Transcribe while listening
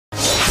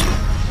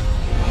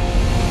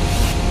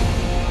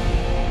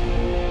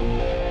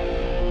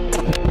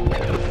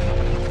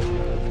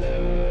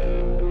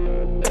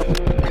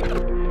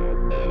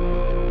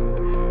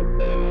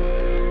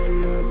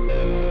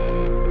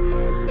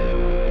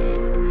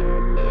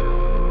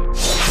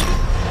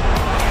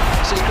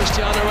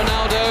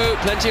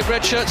plenty of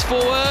red shirts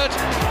forward.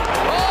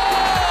 Oh,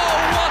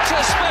 what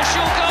a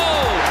special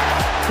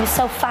goal! He was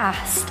so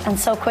fast and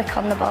so quick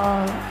on the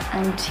ball,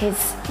 and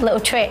his little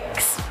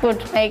tricks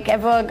would make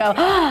everyone go,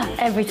 oh,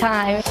 every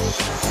time. And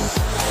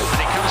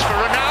it comes for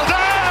Ronaldo!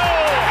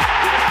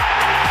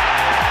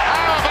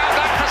 How about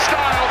that for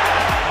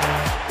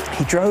style?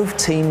 He drove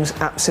teams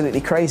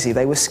absolutely crazy.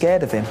 They were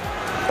scared of him.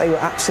 They were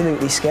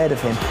absolutely scared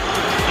of him.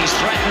 He's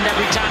threatened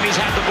every time he's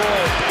had the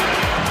ball.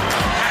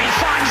 And he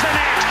finds the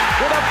net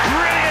with a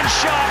brilliant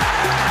shot.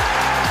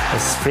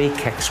 His free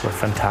kicks were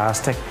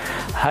fantastic.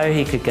 How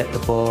he could get the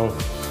ball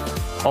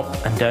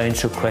up and down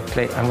so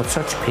quickly and with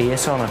such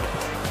pace on it,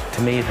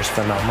 to me it was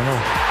phenomenal.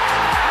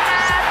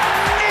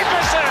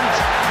 Magnificent!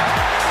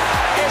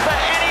 Is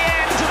there any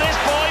end to this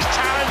boy's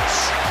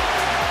talents?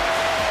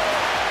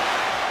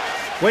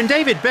 When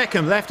David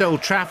Beckham left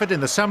Old Trafford in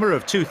the summer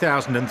of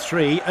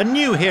 2003, a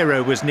new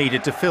hero was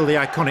needed to fill the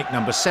iconic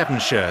number 7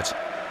 shirt.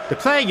 The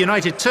player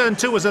United turned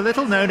to was a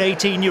little-known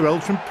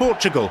 18-year-old from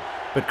Portugal,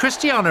 but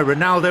Cristiano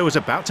Ronaldo was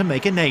about to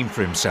make a name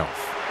for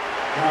himself.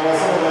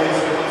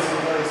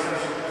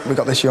 We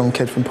got this young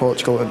kid from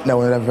Portugal that no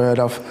one had ever heard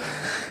of.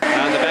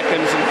 And the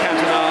Beckhams and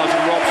Cantonars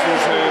and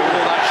Robsons who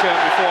wore that shirt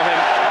before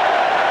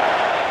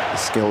him.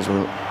 His skills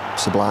were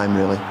sublime,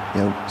 really.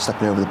 You know,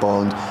 stepping over the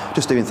ball and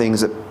just doing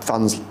things that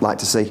fans like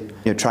to see.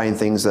 You know, trying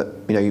things that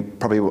you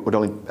probably would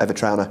only ever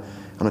try on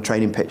a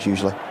training pitch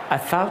usually. I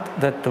felt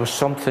that there was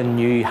something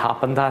new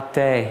happened that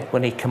day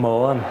when he came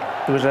on.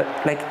 There was an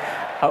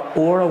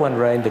aura went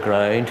round the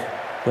ground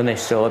when they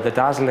saw the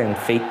dazzling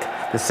feet,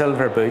 the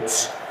silver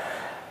boots,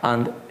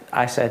 and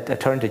I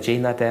turned to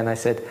Jean that day and I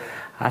said,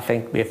 I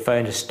think we have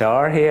found a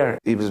star here.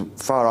 He was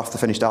far off the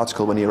finished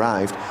article when he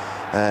arrived,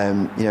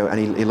 and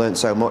he learned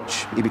so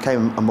much. He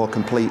became a more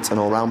complete and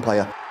all-round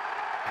player.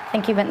 I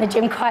think he went to the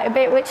gym quite a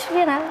bit, which,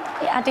 it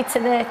added to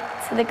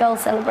the goal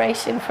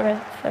celebration for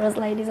us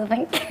ladies, I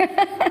think.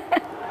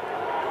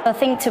 I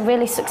think to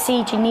really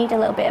succeed, you need a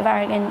little bit of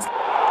arrogance.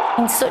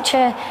 In such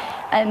a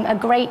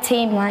great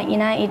team like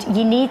United,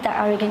 you need that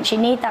arrogance, you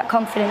need that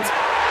confidence.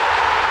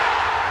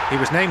 He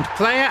was named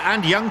Player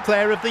and Young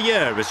Player of the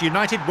Year as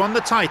United won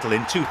the title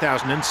in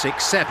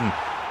 2006-07.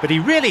 But he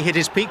really hit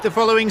his peak the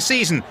following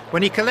season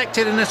when he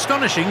collected an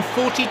astonishing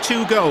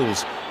 42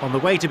 goals on the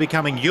way to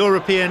becoming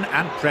European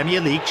and Premier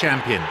League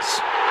champions.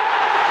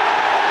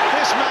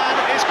 This man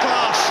is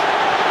class.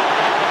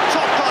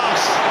 Top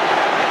class.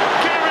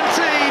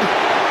 Guaranteed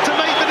to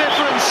make the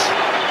difference.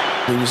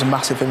 He was a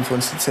massive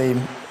influence on the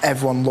team.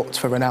 Everyone looked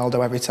for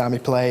Ronaldo every time he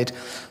played.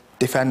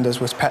 Defenders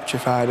was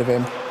petrified of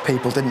him.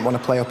 People didn't want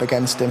to play up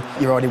against him.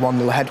 You're already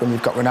 1-0 ahead when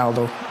you've got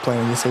Ronaldo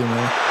playing in your team,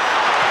 really.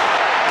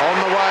 On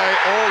the way,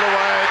 all the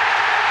way.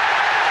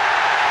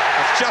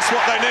 That's just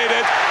what they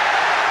needed.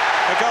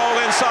 A goal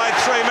inside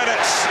 3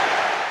 minutes.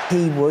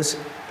 He was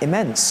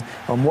immense,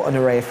 and what an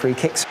array of free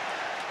kicks.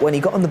 When he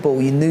got on the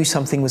ball, you knew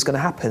something was going to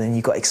happen, and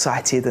you got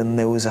excited, and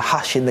there was a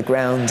hush in the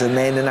ground, and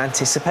then an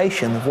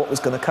anticipation of what was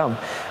going to come.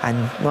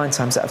 And 9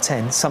 times out of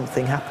 10,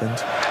 something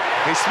happened.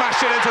 He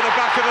smashed it into the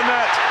back of the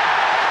net.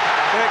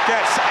 It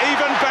gets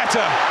even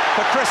better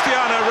for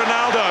Cristiano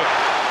Ronaldo.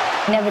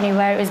 Never knew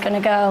where it was going to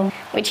go,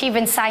 which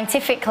even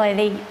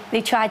scientifically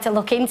they tried to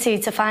look into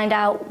to find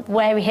out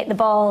where he hit the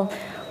ball,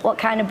 what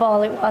kind of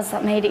ball it was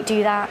that made it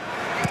do that.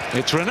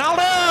 It's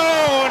Ronaldo,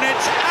 and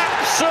it's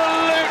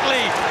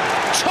absolutely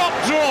top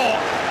draw.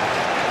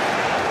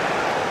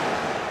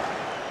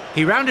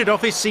 He rounded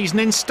off his season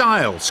in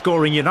style,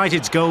 scoring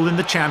United's goal in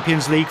the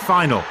Champions League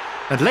final.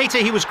 And later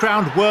he was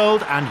crowned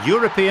World and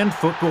European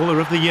Footballer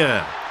of the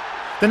Year.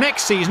 The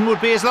next season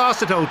would be his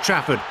last at Old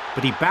Trafford,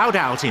 but he bowed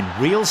out in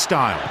real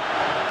style.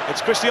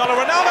 It's Cristiano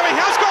Ronaldo, he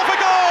has got the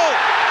goal!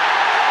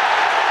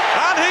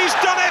 And he's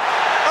done it!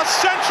 A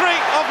century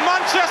of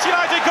Manchester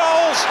United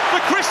goals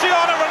for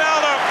Cristiano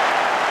Ronaldo!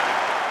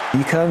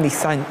 You can only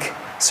thank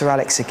Sir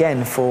Alex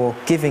again for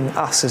giving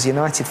us as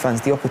United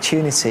fans the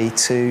opportunity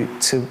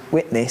to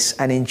witness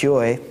and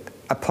enjoy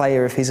a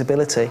player of his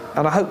ability.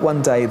 And I hope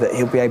one day that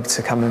he'll be able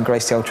to come and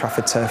grace the Old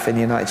Trafford turf in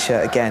the United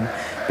shirt again,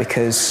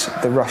 because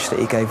the rush that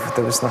he gave,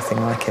 there was nothing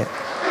like it.